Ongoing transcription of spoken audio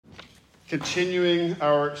continuing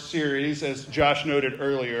our series, as Josh noted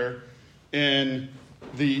earlier, in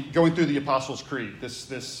going through the Apostles' Creed,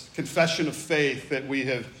 this confession of faith that we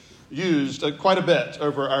have used quite a bit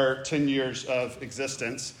over our 10 years of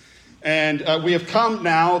existence. And we have come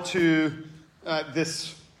now to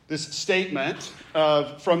this statement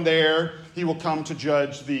of, from there, he will come to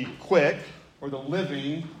judge the quick, or the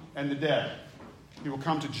living, and the dead. He will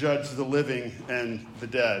come to judge the living and the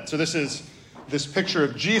dead. So this is this picture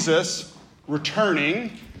of Jesus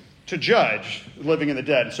returning to judge the living and the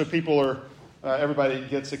dead. So people are, everybody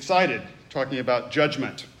gets excited talking about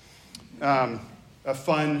judgment. A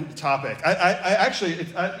fun topic. I actually,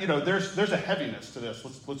 there's a heaviness to this.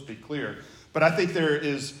 Let's be clear. But I think there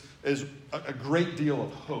is a great deal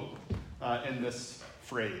of hope in this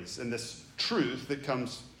phrase, in this truth that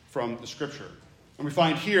comes from the Scripture. And we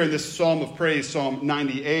find here in this Psalm of Praise, Psalm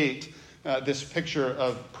 98, this picture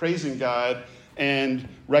of praising God and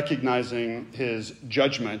recognizing his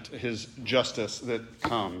judgment, his justice that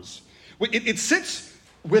comes. It sits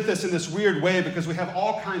with us in this weird way because we have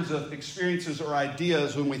all kinds of experiences or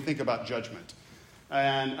ideas when we think about judgment.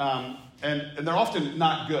 And they're often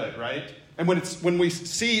not good, right? And when we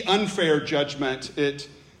see unfair judgment, it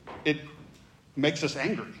makes us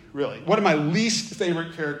angry, really. One of my least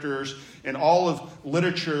favorite characters in all of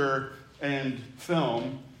literature and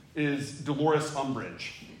film is Dolores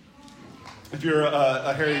Umbridge. If you're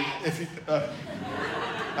a Harry,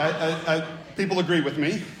 people agree with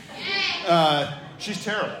me. She's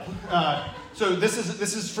terrible. So this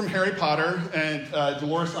is from Harry Potter, and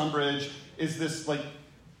Dolores Umbridge is this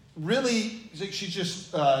really, she's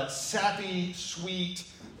just sappy, sweet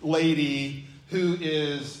lady who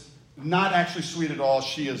is not actually sweet at all.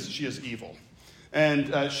 She is evil.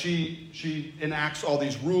 And she enacts all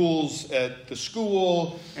these rules at the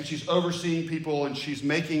school, and she's overseeing people, and she's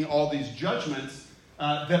making all these judgments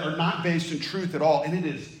that are not based in truth at all. And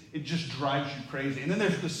it just drives you crazy. And then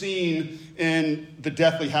there's the scene in The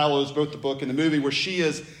Deathly Hallows, both the book and the movie, where she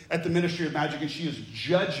is at the Ministry of Magic, and she is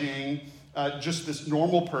judging just this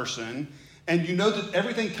normal person. And you know that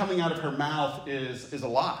everything coming out of her mouth is a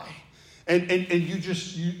lie. And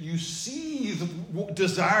you see the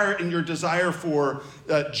desire and your desire for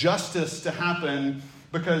justice to happen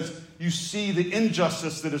because you see the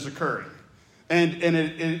injustice that is occurring, and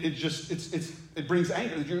it brings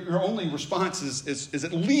anger. Your only response is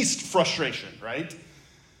at least frustration, right?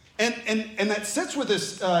 And that sits with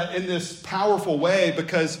us in this powerful way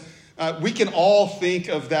because we can all think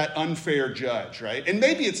of that unfair judge, right? And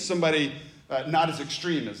maybe it's somebody not as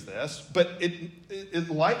extreme as this, but it is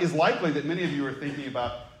likely that many of you are thinking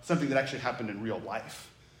about something that actually happened in real life,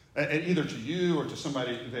 either to you or to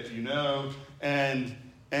somebody that you know, and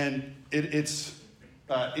it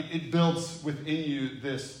builds within you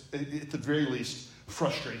this, at the very least,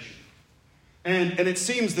 frustration. And it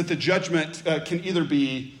seems that the judgment can either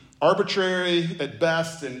be arbitrary at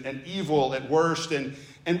best and evil at worst, and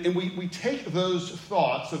we take those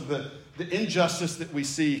thoughts of the injustice that we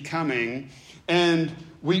see coming, and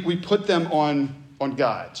we put them on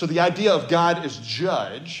God. So the idea of God as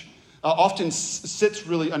judge often sits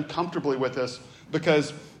really uncomfortably with us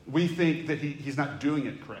because we think that he's not doing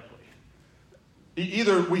it correctly.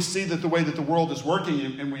 Either we see that the way that the world is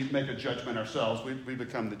working and we make a judgment ourselves. We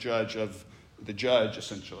become the judge of the judge,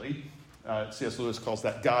 essentially. C.S. Lewis calls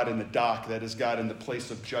that God in the dock. That is God in the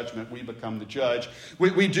place of judgment. We become the judge.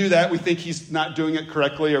 We do that. We think he's not doing it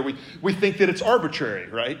correctly, or we think that it's arbitrary,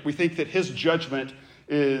 right? We think that his judgment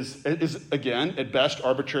is again, at best,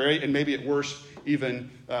 arbitrary, and maybe at worst,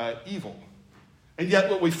 even evil. And yet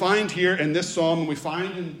what we find here in this psalm, and we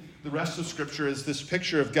find in the rest of Scripture, is this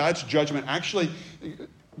picture of God's judgment actually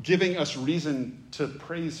giving us reason to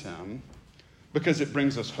praise him because it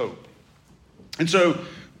brings us hope. And so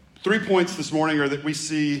 3 points this morning are that we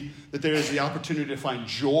see that there is the opportunity to find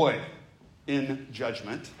joy in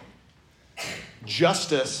judgment,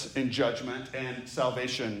 justice in judgment, and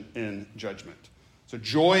salvation in judgment. So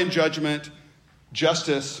joy in judgment,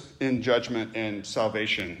 justice in judgment, and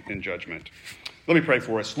salvation in judgment. Let me pray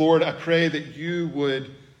for us. Lord, I pray that you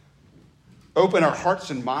would open our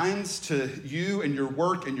hearts and minds to you and your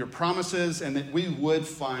work and your promises, and that we would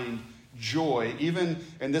find joy, even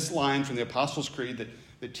in this line from the Apostles' Creed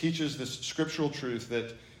that teaches this scriptural truth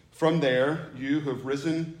that from there, you who have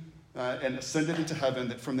risen and ascended into heaven,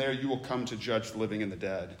 that from there you will come to judge the living and the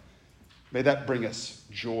dead. May that bring us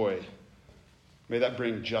joy. May that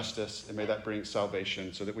bring justice, and may that bring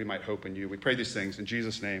salvation so that we might hope in you. We pray these things in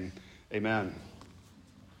Jesus' name. Amen.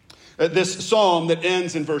 This psalm that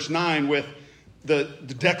ends in verse 9 with the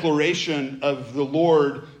declaration of the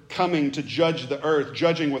Lord coming to judge the earth,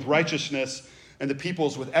 judging with righteousness, and the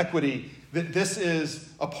peoples with equity. That this is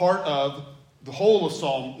a part of the whole of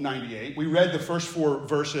Psalm 98. We read the first 4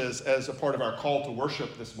 verses as a part of our call to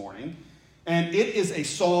worship this morning. And it is a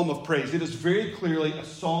psalm of praise. It is very clearly a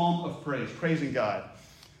psalm of praise, praising God.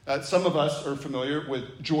 Some of us are familiar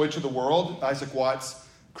with Joy to the World, Isaac Watts'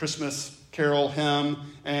 Christmas carol hymn,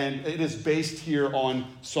 and it is based here on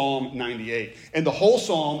Psalm 98. And the whole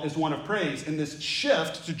psalm is one of praise. And this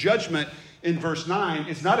shift to judgment in verse 9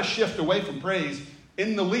 is not a shift away from praise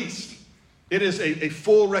in the least. It is a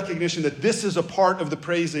full recognition that this is a part of the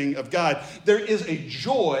praising of God. There is a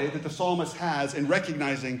joy that the psalmist has in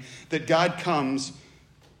recognizing that God comes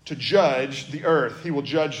to judge the earth. He will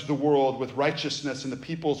judge the world with righteousness and the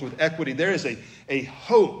peoples with equity. There is a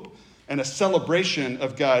hope and a celebration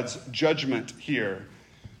of God's judgment here.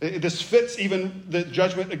 This fits, even the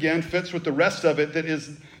judgment again fits with the rest of it, that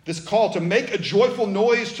is this call to make a joyful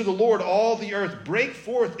noise to the Lord, all the earth. Break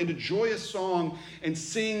forth into joyous song and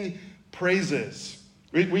sing praises.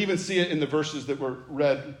 We even see it in the verses that were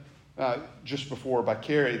read just before by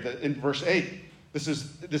Carrie. In verse 8, this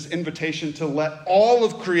is this invitation to let all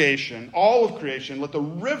of creation, let the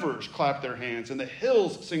rivers clap their hands and the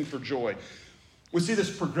hills sing for joy. We see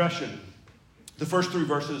this progression. The first 3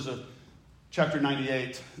 verses of chapter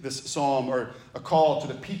 98, this psalm, are a call to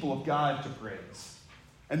the people of God to praise.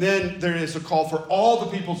 And then there is a call for all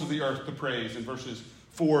the peoples of the earth to praise in verses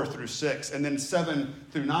 4 through 6. And then 7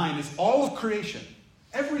 through 9 is all of creation.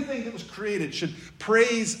 Everything that was created should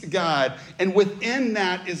praise God. And within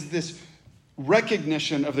that is this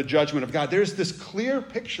recognition of the judgment of God. There's this clear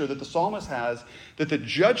picture that the psalmist has that the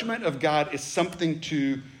judgment of God is something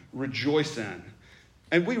to rejoice in.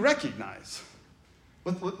 And we recognize,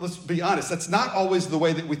 let's be honest, that's not always the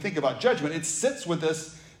way that we think about judgment. It sits with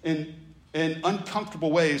us in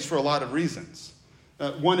uncomfortable ways for a lot of reasons.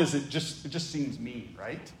 One is it just seems mean,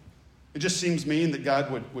 right? It just seems mean that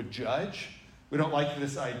God would judge. We don't like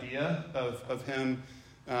this idea of him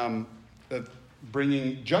of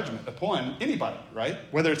bringing judgment upon anybody, right?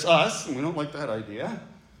 Whether it's us, and we don't like that idea,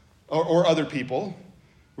 or other people.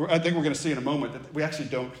 I think we're going to see in a moment that we actually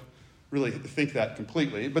don't really think that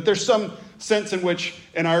completely. But there's some sense in which,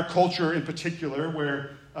 in our culture in particular,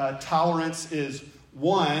 where tolerance is,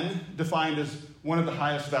 1, defined as one of the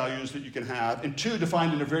highest values that you can have, and 2,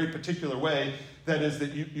 defined in a very particular way, that is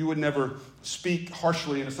that you would never speak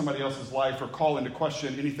harshly into somebody else's life or call into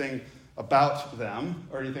question anything about them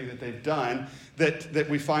or anything that they've done, that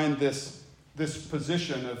we find this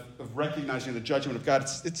position of recognizing the judgment of God.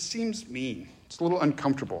 It seems mean. It's a little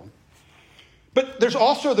uncomfortable. But there's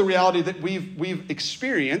also the reality that we've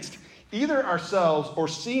experienced, either ourselves or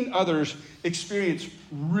seen others experience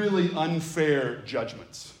really unfair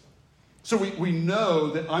judgments. So we know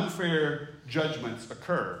that unfair judgments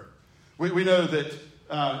occur. We know that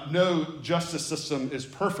no justice system is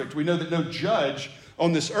perfect. We know that no judge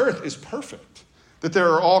on this earth is perfect. That there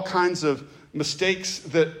are all kinds of mistakes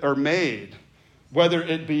that are made, whether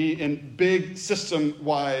it be in big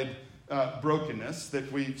system-wide brokenness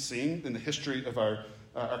that we've seen in the history of our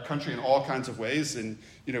country in all kinds of ways. And,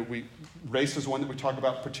 race is one that we talk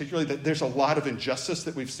about particularly, that there's a lot of injustice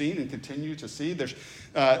that we've seen and continue to see.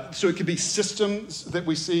 So it could be systems that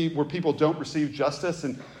we see where people don't receive justice,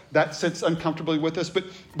 and that sits uncomfortably with us.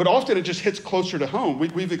 But often it just hits closer to home.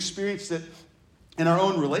 We've experienced it in our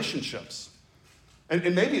own relationships.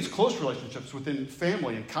 And maybe it's close relationships within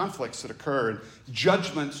family and conflicts that occur, and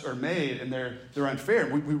judgments are made, and they're unfair.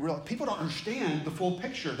 We realize people don't understand the full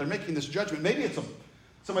picture. They're making this judgment. Maybe it's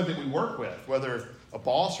somebody that we work with, whether a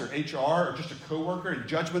boss or HR or just a coworker, and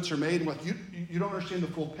judgments are made, and you don't understand the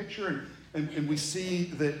full picture, and we see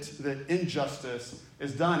that injustice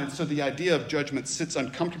is done. And so the idea of judgment sits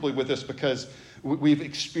uncomfortably with us because we've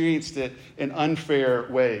experienced it in unfair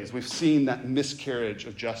ways. We've seen that miscarriage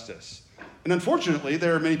of justice. And unfortunately,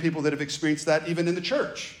 there are many people that have experienced that even in the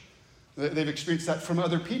church. They've experienced that from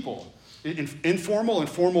other people in informal and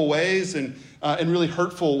formal ways and in really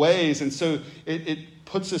hurtful ways. And so it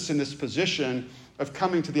puts us in this position of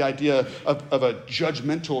coming to the idea of a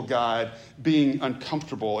judgmental God being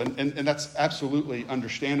uncomfortable. And that's absolutely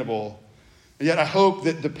understandable. And yet I hope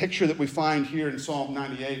that the picture that we find here in Psalm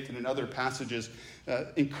 98 and in other passages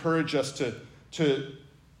encourage us to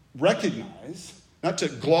recognize, not to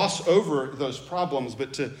gloss over those problems,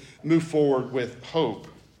 but to move forward with hope.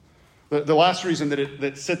 The last reason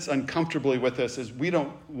that sits uncomfortably with us is we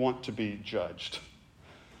don't want to be judged.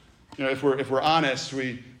 If we're honest,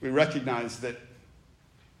 we recognize that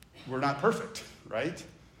we're not perfect, right?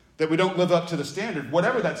 That we don't live up to the standard,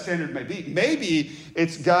 whatever that standard may be. Maybe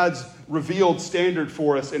it's God's revealed standard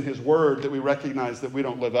for us in his word that we recognize that we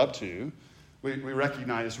don't live up to. We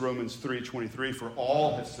recognize Romans 3:23, for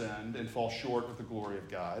all have sinned and fall short of the glory of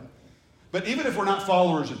God. But even if we're not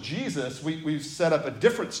followers of Jesus, we've set up a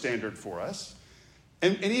different standard for us.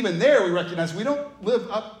 And even there, we recognize we don't live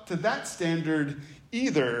up to that standard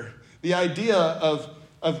either. The idea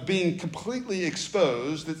of being completely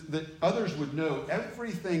exposed, that others would know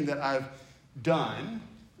everything that I've done,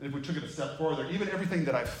 and if we took it a step further, even everything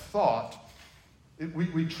that I've thought,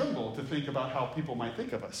 we tremble to think about how people might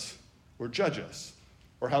think of us or judge us,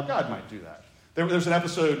 or how God might do that. There's an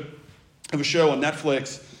episode of a show on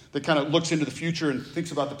Netflix that kind of looks into the future and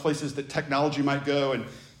thinks about the places that technology might go, and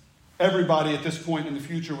everybody at this point in the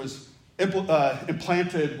future was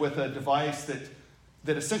implanted with a device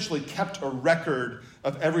that essentially kept a record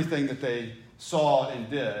of everything that they saw and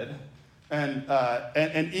did,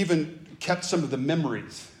 and even kept some of the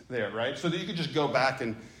memories there, right? So that you could just go back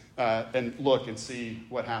and look and see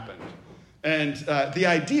what happened. And the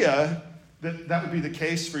idea that would be the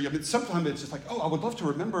case for you, I mean, sometimes it's just like, oh, I would love to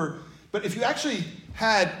remember. But if you actually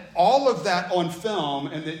had all of that on film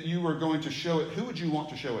and that you were going to show it, who would you want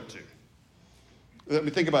to show it to? Let me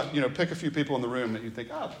think about, pick a few people in the room that you think,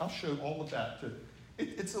 oh, I'll show all of that to.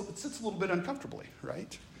 It sits a little bit uncomfortably,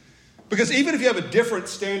 right? Because even if you have a different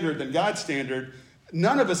standard than God's standard,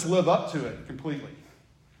 none of us live up to it completely.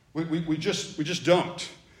 We just don't.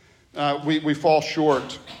 We fall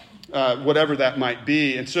short, whatever that might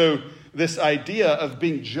be. And so this idea of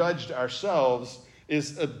being judged ourselves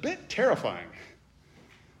is a bit terrifying.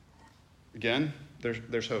 Again,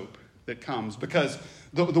 there's hope that comes, because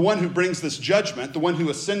the one who brings this judgment, the one who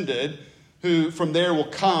ascended, who from there will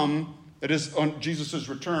come, that is on Jesus'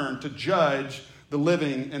 return, to judge the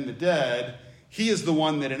living and the dead, he is the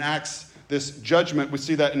one that enacts this judgment. We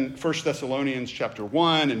see that in 1 Thessalonians chapter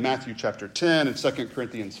 1, in Matthew chapter 10, and 2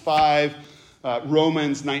 Corinthians 5,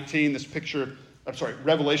 Romans 19,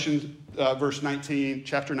 Revelation verse 19,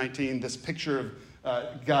 chapter 19, this picture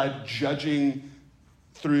of God judging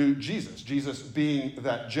through Jesus being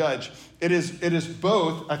that judge. It is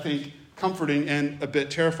both, I think, comforting and a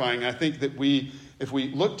bit terrifying. I think that if we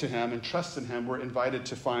look to him and trust in him, we're invited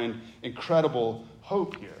to find incredible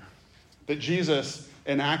hope here. That Jesus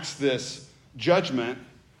enacts this judgment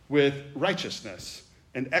with righteousness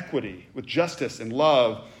and equity, with justice and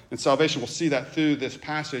love and salvation. We'll see that through this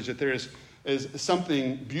passage, that there is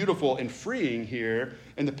something beautiful and freeing here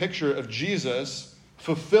in the picture of Jesus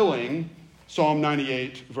fulfilling Psalm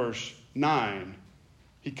 98, verse 9.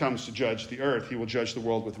 He comes to judge the earth. He will judge the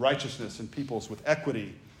world with righteousness and peoples with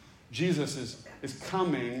equity. Jesus is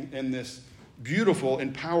coming in this beautiful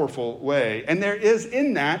and powerful way. And there is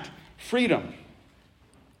in that freedom.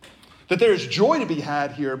 That there is joy to be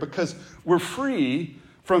had here because we're free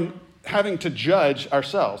from having to judge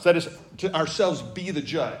ourselves. That is, to ourselves be the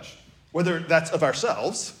judge, whether that's of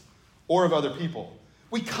ourselves or of other people.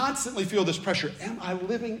 We constantly feel this pressure. Am I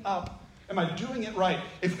living up? Am I doing it right?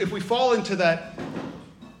 If we fall into that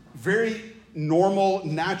very normal,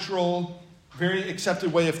 natural, very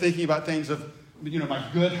accepted way of thinking about things of, my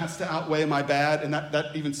good has to outweigh my bad, and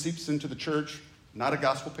that even seeps into the church. Not a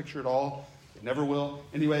gospel picture at all. It never will.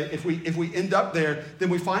 Anyway, if we end up there, then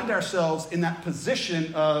we find ourselves in that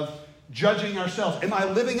position of judging ourselves. Am I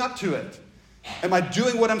living up to it? Am I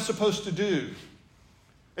doing what I'm supposed to do?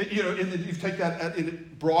 You take that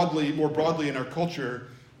more broadly in our culture,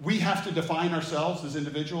 we have to define ourselves as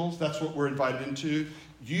individuals. That's what we're invited into.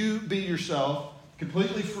 You be yourself,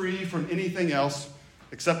 completely free from anything else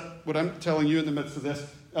except what I'm telling you in the midst of this,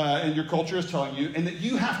 and your culture is telling you, and that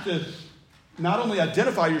you have to not only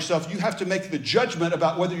identify yourself, you have to make the judgment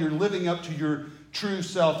about whether you're living up to your true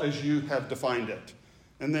self as you have defined it.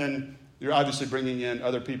 And then you're obviously bringing in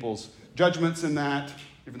other people's judgments in that,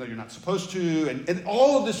 even though you're not supposed to. And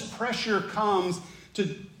all of this pressure comes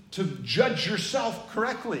to judge yourself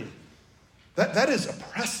correctly. That is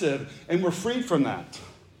oppressive, and we're freed from that.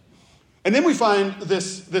 And then we find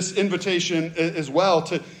this invitation as well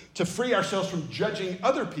to free ourselves from judging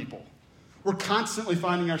other people. We're constantly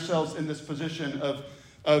finding ourselves in this position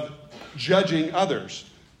of judging others.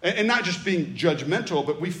 And not just being judgmental,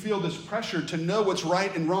 but we feel this pressure to know what's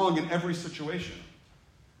right and wrong in every situation.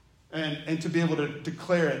 And to be able to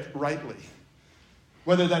declare it rightly.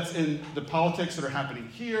 Whether that's in the politics that are happening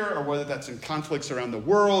here, or whether that's in conflicts around the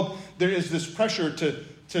world, there is this pressure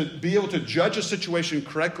to be able to judge a situation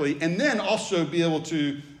correctly, and then also be able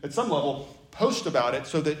to, at some level, post about it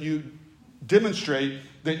so that you demonstrate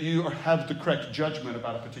that you have the correct judgment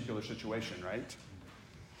about a particular situation, right?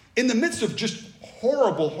 In the midst of just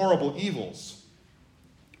horrible, horrible evils,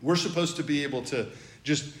 we're supposed to be able to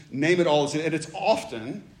just name it all as it. And it's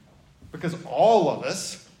often because all of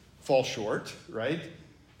us fall short, right?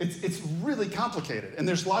 it's really complicated. And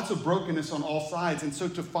there's lots of brokenness on all sides. And so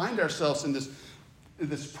to find ourselves in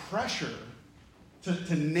this pressure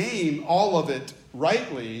to name all of it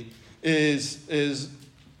rightly is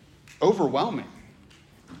overwhelming.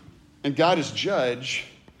 And God as judge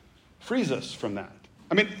frees us from that.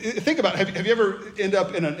 I mean, think about it. Have you ever end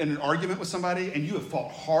up in an argument with somebody and you have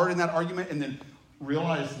fought hard in that argument and then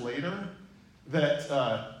realized later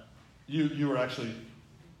that you were actually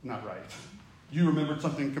not right? You remembered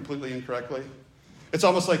something completely incorrectly? It's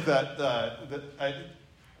almost like that.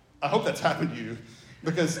 I hope that's happened to you,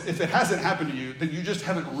 because if it hasn't happened to you, then you just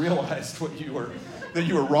haven't realized that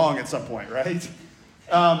you were wrong at some point, right?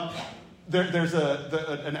 There's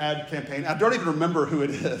an ad campaign. I don't even remember who it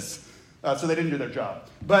is. So they didn't do their job.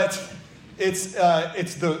 But it's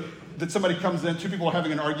that somebody comes in, two people are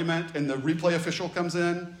having an argument, and the replay official comes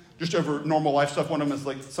in, just over normal life stuff. One of them is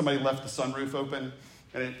like somebody left the sunroof open,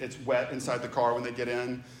 and it's wet inside the car when they get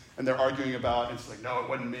in, and they're arguing about, and it's like, no, it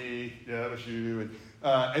wasn't me, yeah, it was you.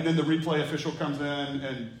 And then the replay official comes in,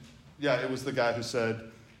 and yeah, it was the guy who said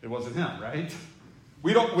it wasn't him, right?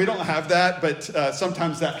 We don't have that, but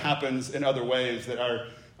sometimes that happens in other ways, that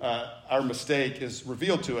our mistake is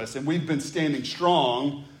revealed to us, and we've been standing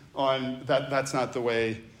strong on that. That's not the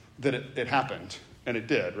way that it happened, and it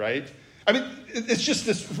did, right? I mean, it's just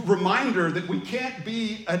this reminder that we can't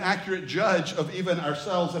be an accurate judge of even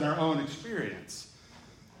ourselves and our own experience.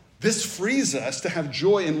 This frees us to have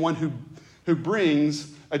joy in one who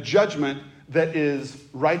brings a judgment that is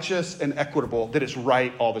righteous and equitable, that is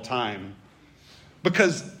right all the time.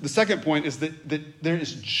 Because the second point is that there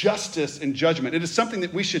is justice in judgment. It is something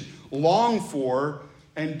that we should long for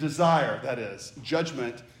and desire. That is,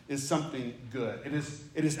 judgment is something good.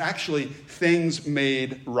 It is actually things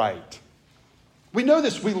made right. We know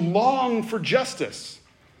this. We long for justice.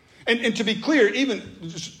 And to be clear, I'm going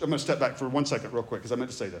to step back for 1 second real quick, because I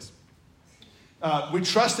meant to say this. We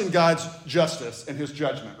trust in God's justice and his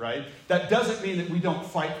judgment, right? That doesn't mean that we don't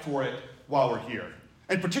fight for it while we're here.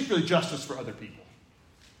 And particularly justice for other people.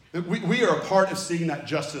 We are a part of seeing that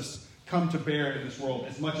justice come to bear in this world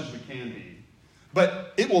as much as we can be.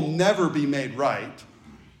 But it will never be made right.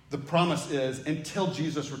 The promise is until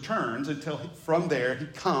Jesus returns, until from there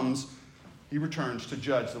he returns to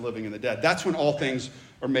judge the living and the dead. That's when all things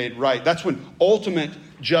are made right. That's when ultimate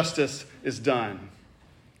justice is done.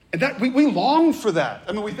 And that we long for that.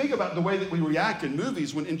 I mean, we think about the way that we react in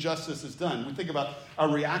movies when injustice is done. We think about our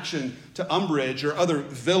reaction to Umbridge or other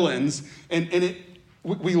villains, and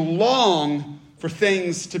we long for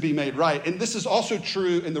things to be made right. And this is also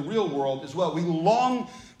true in the real world as well. We long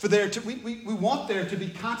for we want there to be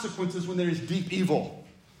consequences when there is deep evil.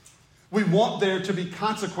 We want there to be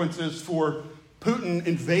consequences for Putin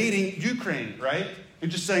invading Ukraine, right? And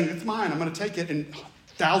just saying, it's mine, I'm going to take it, and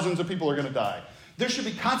thousands of people are going to die. There should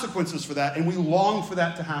be consequences for that, and we long for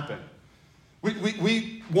that to happen.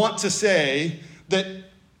 We want to say that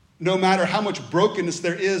no matter how much brokenness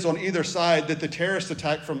there is on either side, that the terrorist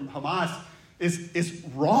attack from Hamas is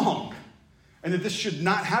wrong, and that this should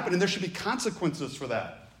not happen, and there should be consequences for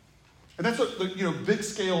that. And that's what big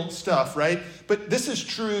scale stuff, right? But this is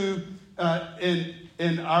true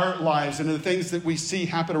in our lives and in the things that we see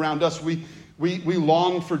happen around us. We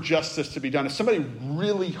long for justice to be done. If somebody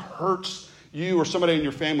really hurts you or somebody in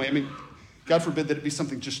your family, I mean, God forbid that it be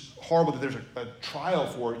something just horrible that there's a trial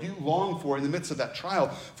for, you long for in the midst of that trial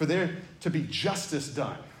for there to be justice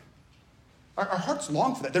done. Our hearts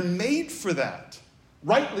long for that. They're made for that.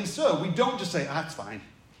 Rightly so. We don't just say, it's fine.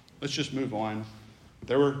 Let's just move on.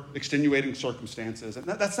 There were extenuating circumstances. And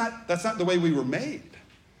that's not the way we were made.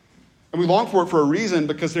 And we long for it for a reason,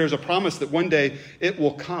 because there's a promise that one day it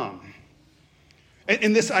will come.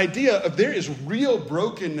 And this idea of there is real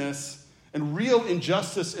brokenness and real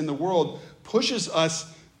injustice in the world pushes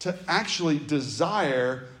us to actually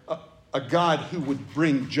desire a God who would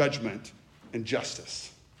bring judgment and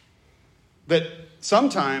justice. That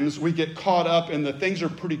sometimes we get caught up in the things are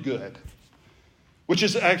pretty good, which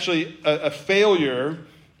is actually a failure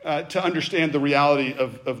to understand the reality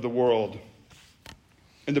of the world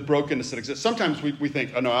and the brokenness that exists. Sometimes we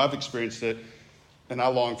think, oh no, I've experienced it and I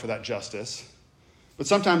long for that justice. But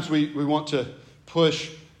sometimes we want to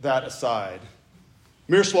push that aside.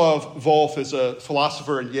 Miroslav Volf is a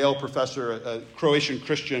philosopher and Yale professor, a Croatian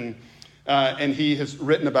Christian, and he has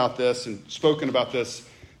written about this and spoken about this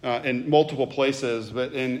in multiple places.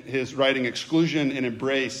 But in his writing, Exclusion and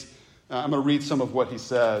Embrace, I'm going to read some of what he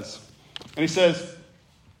says. And he says,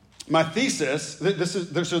 my thesis,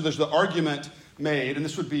 there's the argument made, and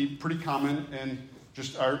this would be pretty common in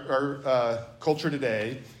just our culture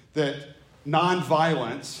today, that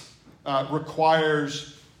nonviolence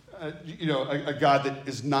requires a God that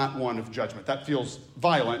is not one of judgment. That feels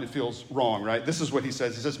violent. It feels wrong, right? This is what he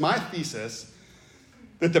says. He says, my thesis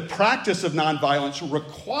that the practice of nonviolence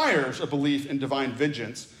requires a belief in divine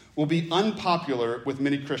vengeance will be unpopular with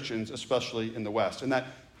many Christians, especially in the West. And that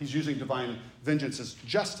he's using divine vengeance as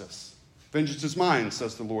justice. Vengeance is mine,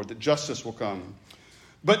 says the Lord, that justice will come.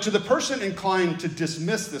 But to the person inclined to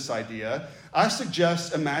dismiss this idea, I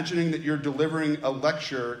suggest imagining that you're delivering a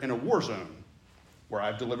lecture in a war zone, where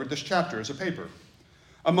I've delivered this chapter as a paper.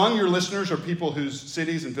 Among your listeners are people whose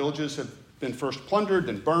cities and villages have been first plundered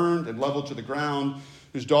and burned and leveled to the ground,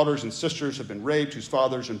 whose daughters and sisters have been raped, whose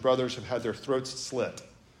fathers and brothers have had their throats slit.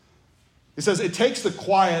 It says, it takes the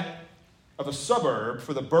quiet of a suburb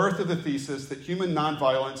for the birth of the thesis that human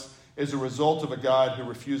nonviolence is a result of a God who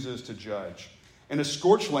refuses to judge. In a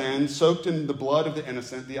scorched land soaked in the blood of the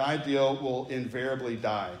innocent, the ideal will invariably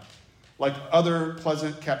die, like other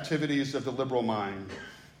pleasant captivities of the liberal mind.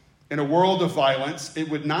 In a world of violence, it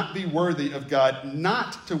would not be worthy of God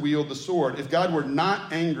not to wield the sword. If God were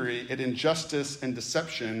not angry at injustice and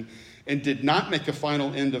deception and did not make a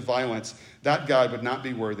final end of violence, that God would not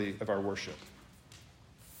be worthy of our worship.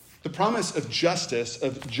 The promise of justice,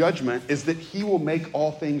 of judgment, is that he will make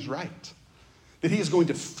all things right, that he is going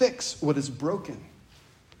to fix what is broken,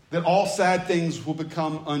 that all sad things will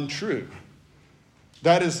become untrue.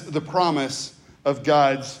 That is the promise of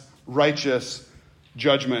God's righteous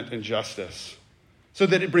judgment and justice, so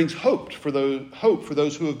that it brings hope for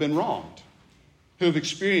those who have been wronged, who have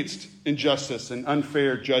experienced injustice and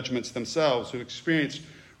unfair judgments themselves, who have experienced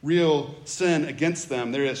real sin against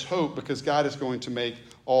them. There is hope because God is going to make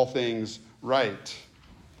all things right.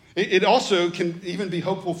 It also can even be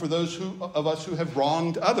hopeful for those of us who have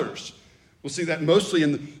wronged others. We'll see that mostly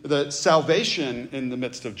in the salvation in the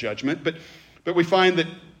midst of judgment, but we find that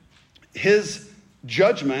his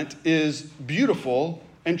judgment is beautiful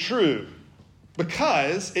and true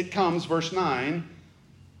because it comes, verse 9,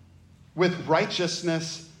 with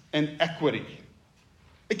righteousness and equity.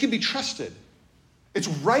 It can be trusted. It's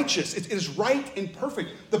righteous. It is right and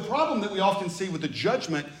perfect. The problem that we often see with the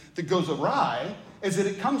judgment that goes awry is that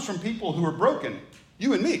it comes from people who are broken.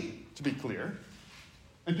 You and me, to be clear.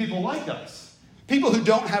 And people like us. People who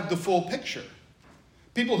don't have the full picture.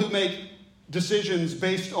 People who make decisions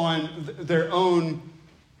based on their own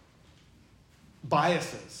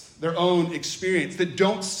biases, their own experience, that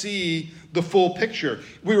don't see the full picture.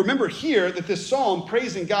 We remember here that this psalm,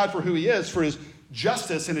 praising God for who he is, for his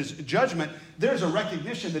justice and his judgment, there's a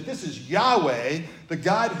recognition that this is Yahweh, the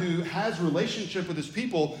God who has relationship with his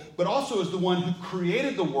people, but also is the one who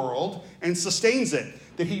created the world and sustains it.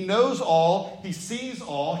 That he knows all, he sees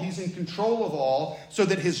all, he's in control of all, so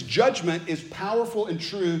that his judgment is powerful and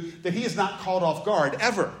true, that he is not caught off guard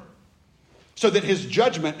ever. So that his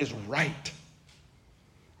judgment is right.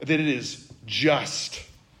 That it is just.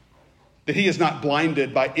 That he is not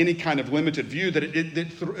blinded by any kind of limited view, that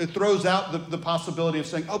it throws out the possibility of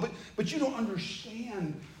saying, oh, but you don't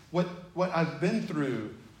understand what I've been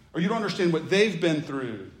through, or you don't understand what they've been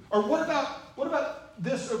through, or what about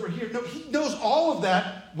this over here? No, he knows all of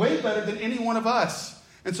that way better than any one of us.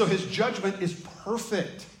 And so his judgment is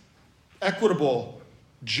perfect, equitable,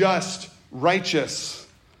 just, righteous.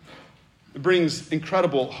 It brings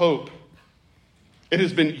incredible hope. It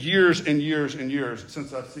has been years and years and years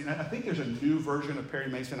since I've seen it. I think there's a new version of Perry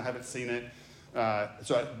Mason. I haven't seen it.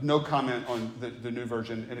 So no comment on the new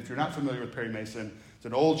version. And if you're not familiar with Perry Mason, it's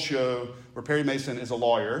an old show where Perry Mason is a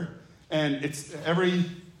lawyer. And it's every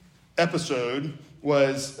episode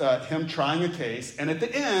was him trying a case. And at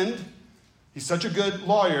the end, he's such a good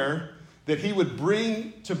lawyer that he would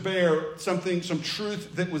bring to bear some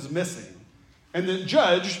truth that was missing. And the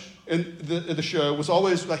judge in the show was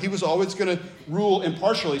always going to rule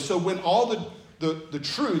impartially. So when all the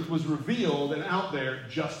truth was revealed and out there,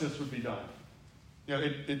 justice would be done. You know,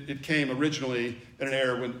 it came originally in an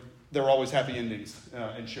era when there were always happy endings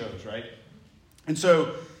in shows, right? And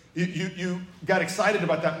so you got excited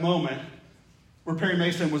about that moment where Perry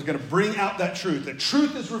Mason was going to bring out that truth. The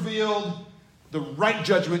truth is revealed, the right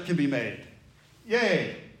judgment can be made.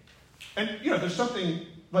 Yay! And, there's something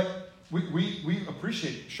like, we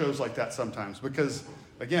appreciate shows like that sometimes because,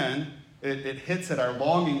 again, it hits at our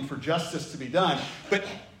longing for justice to be done.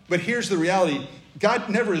 But here's the reality. God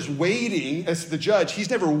never is waiting as the judge. He's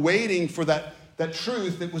never waiting for that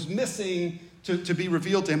truth that was missing to be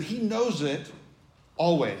revealed to him. He knows it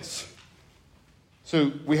always.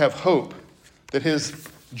 So we have hope that his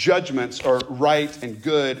judgments are right and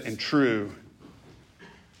good and true.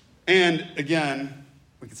 And again,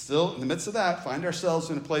 we can still, in the midst of that, find ourselves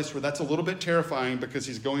in a place where that's a little bit terrifying because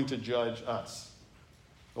he's going to judge us.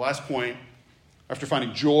 The last point after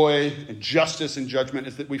finding joy and justice and judgment,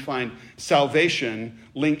 is that we find salvation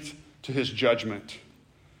linked to his judgment.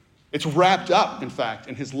 It's wrapped up, in fact,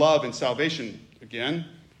 in his love and salvation. Again,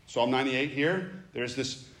 Psalm 98 here, there's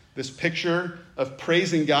this picture of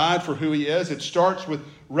praising God for who he is. It starts with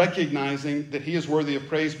recognizing that he is worthy of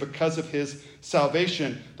praise because of his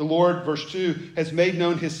salvation. The Lord, verse 2, has made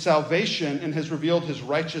known his salvation and has revealed his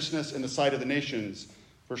righteousness in the sight of the nations.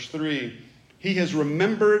 Verse 3, he has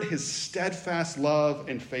remembered his steadfast love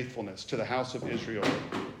and faithfulness to the house of Israel.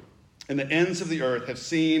 And the ends of the earth have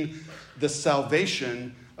seen the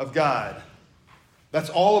salvation of God. That's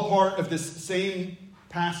all a part of this same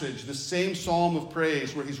passage, the same psalm of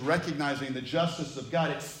praise where he's recognizing the justice of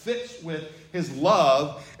God. It fits with his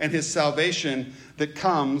love and his salvation that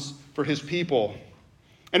comes for his people.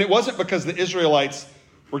 And it wasn't because the Israelites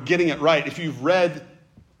were getting it right. If you've read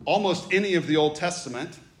almost any of the Old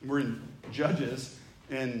Testament, we're in Judges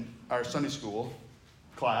in our Sunday school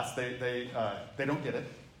class, they don't get it.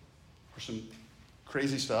 There's some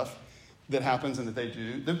crazy stuff that happens and that they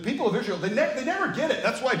do. The people of Israel, they never get it.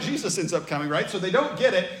 That's why Jesus ends up coming, right? So they don't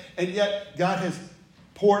get it, and yet God has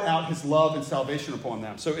poured out his love and salvation upon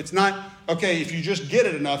them. So it's not, okay, if you just get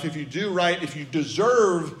it enough, if you do right, if you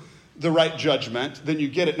deserve the right judgment, then you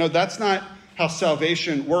get it. No, that's not how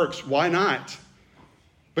salvation works. Why not?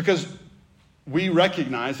 Because we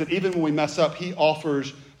recognize that even when we mess up, he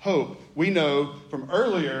offers hope. We know from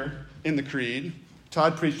earlier in the Creed,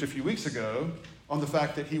 Todd preached a few weeks ago on the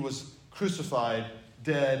fact that he was crucified,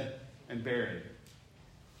 dead, and buried.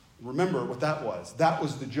 Remember what that was. That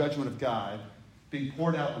was the judgment of God being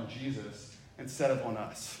poured out on Jesus instead of on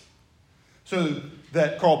us. So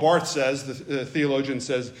that Karl Barth says, the theologian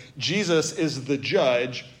says, Jesus is the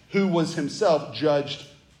judge who was himself judged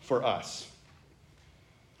for us.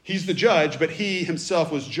 He's the judge, but he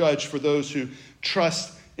himself was judged for those who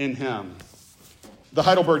trust in him. The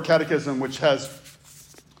Heidelberg Catechism, which has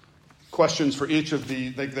questions for each of the,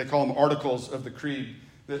 they call them articles of the Creed.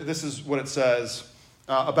 This is what it says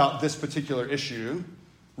about this particular issue,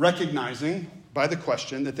 recognizing by the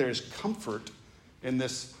question that there is comfort in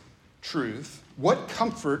this truth. What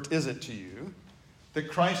comfort is it to you that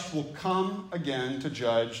Christ will come again to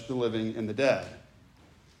judge the living and the dead?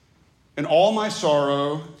 In all my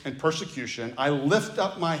sorrow and persecution, I lift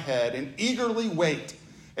up my head and eagerly wait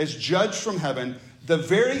as judge from heaven the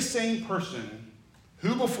very same person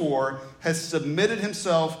who before has submitted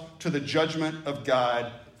himself to the judgment of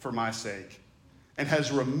God for my sake and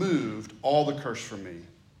has removed all the curse from me.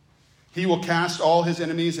 He will cast all his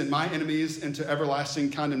enemies and my enemies into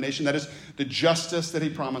everlasting condemnation. That is the justice that he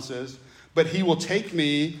promises. But he will take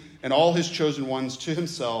me and all his chosen ones to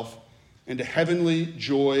himself into heavenly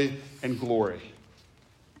joy and glory.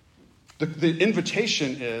 The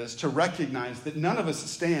invitation is to recognize that none of us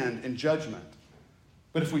stand in judgment.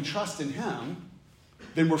 But if we trust in him,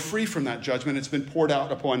 then we're free from that judgment. It's been poured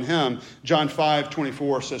out upon him. John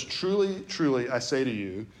 5:24 says, truly, truly, I say to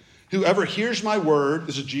you, whoever hears my word,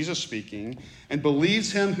 this is Jesus speaking, and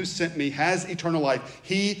believes him who sent me has eternal life.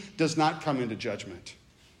 He does not come into judgment,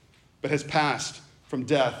 but has passed from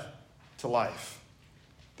death to life.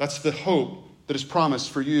 That's the hope that is promised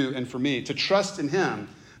for you and for me, to trust in him,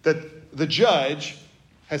 that the judge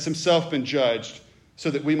has himself been judged so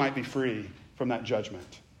that we might be free from that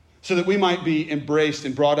judgment, so that we might be embraced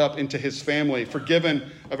and brought up into his family, forgiven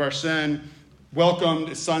of our sin, welcomed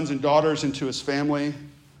as sons and daughters into his family.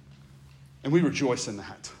 And we rejoice in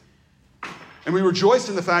that. And we rejoice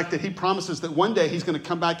in the fact that he promises that one day he's going to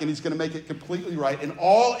come back and he's going to make it completely right. And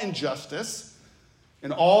all injustice,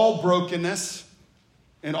 and all brokenness,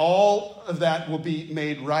 and all of that will be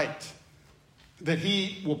made right. That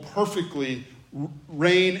he will perfectly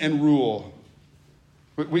reign and rule.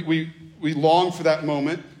 We long for that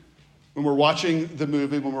moment when we're watching the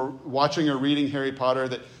movie, when we're watching or reading Harry Potter,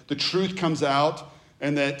 that the truth comes out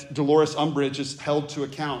and that Dolores Umbridge is held to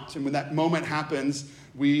account. And when that moment happens,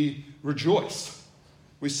 we rejoice.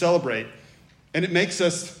 We celebrate. And it makes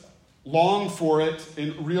us long for it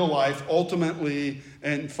in real life, ultimately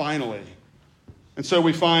and finally. And so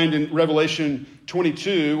we find in Revelation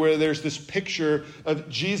 22, where there's this picture of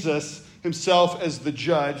Jesus himself as the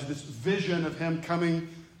judge, this vision of him coming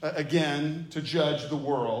again to judge the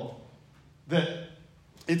world, that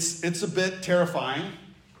it's a bit terrifying.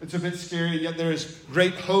 It's a bit scary, and yet there is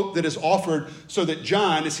great hope that is offered so that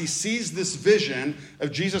John, as he sees this vision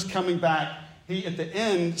of Jesus coming back, he at the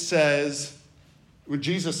end says, when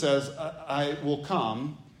Jesus says, I will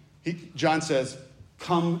come, John says,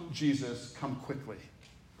 come, Jesus, come quickly.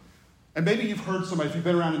 And maybe you've heard somebody, if you've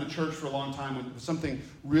been around in the church for a long time, when something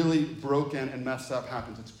really broken and messed up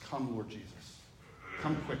happens, it's come, Lord Jesus.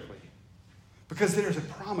 Come quickly. Because there is a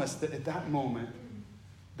promise that at that moment,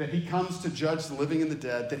 that he comes to judge the living and the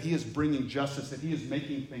dead, that he is bringing justice, that he is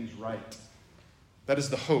making things right. That is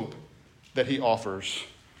the hope that he offers.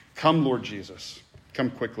 Come, Lord Jesus.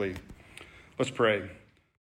 Come quickly. Let's pray.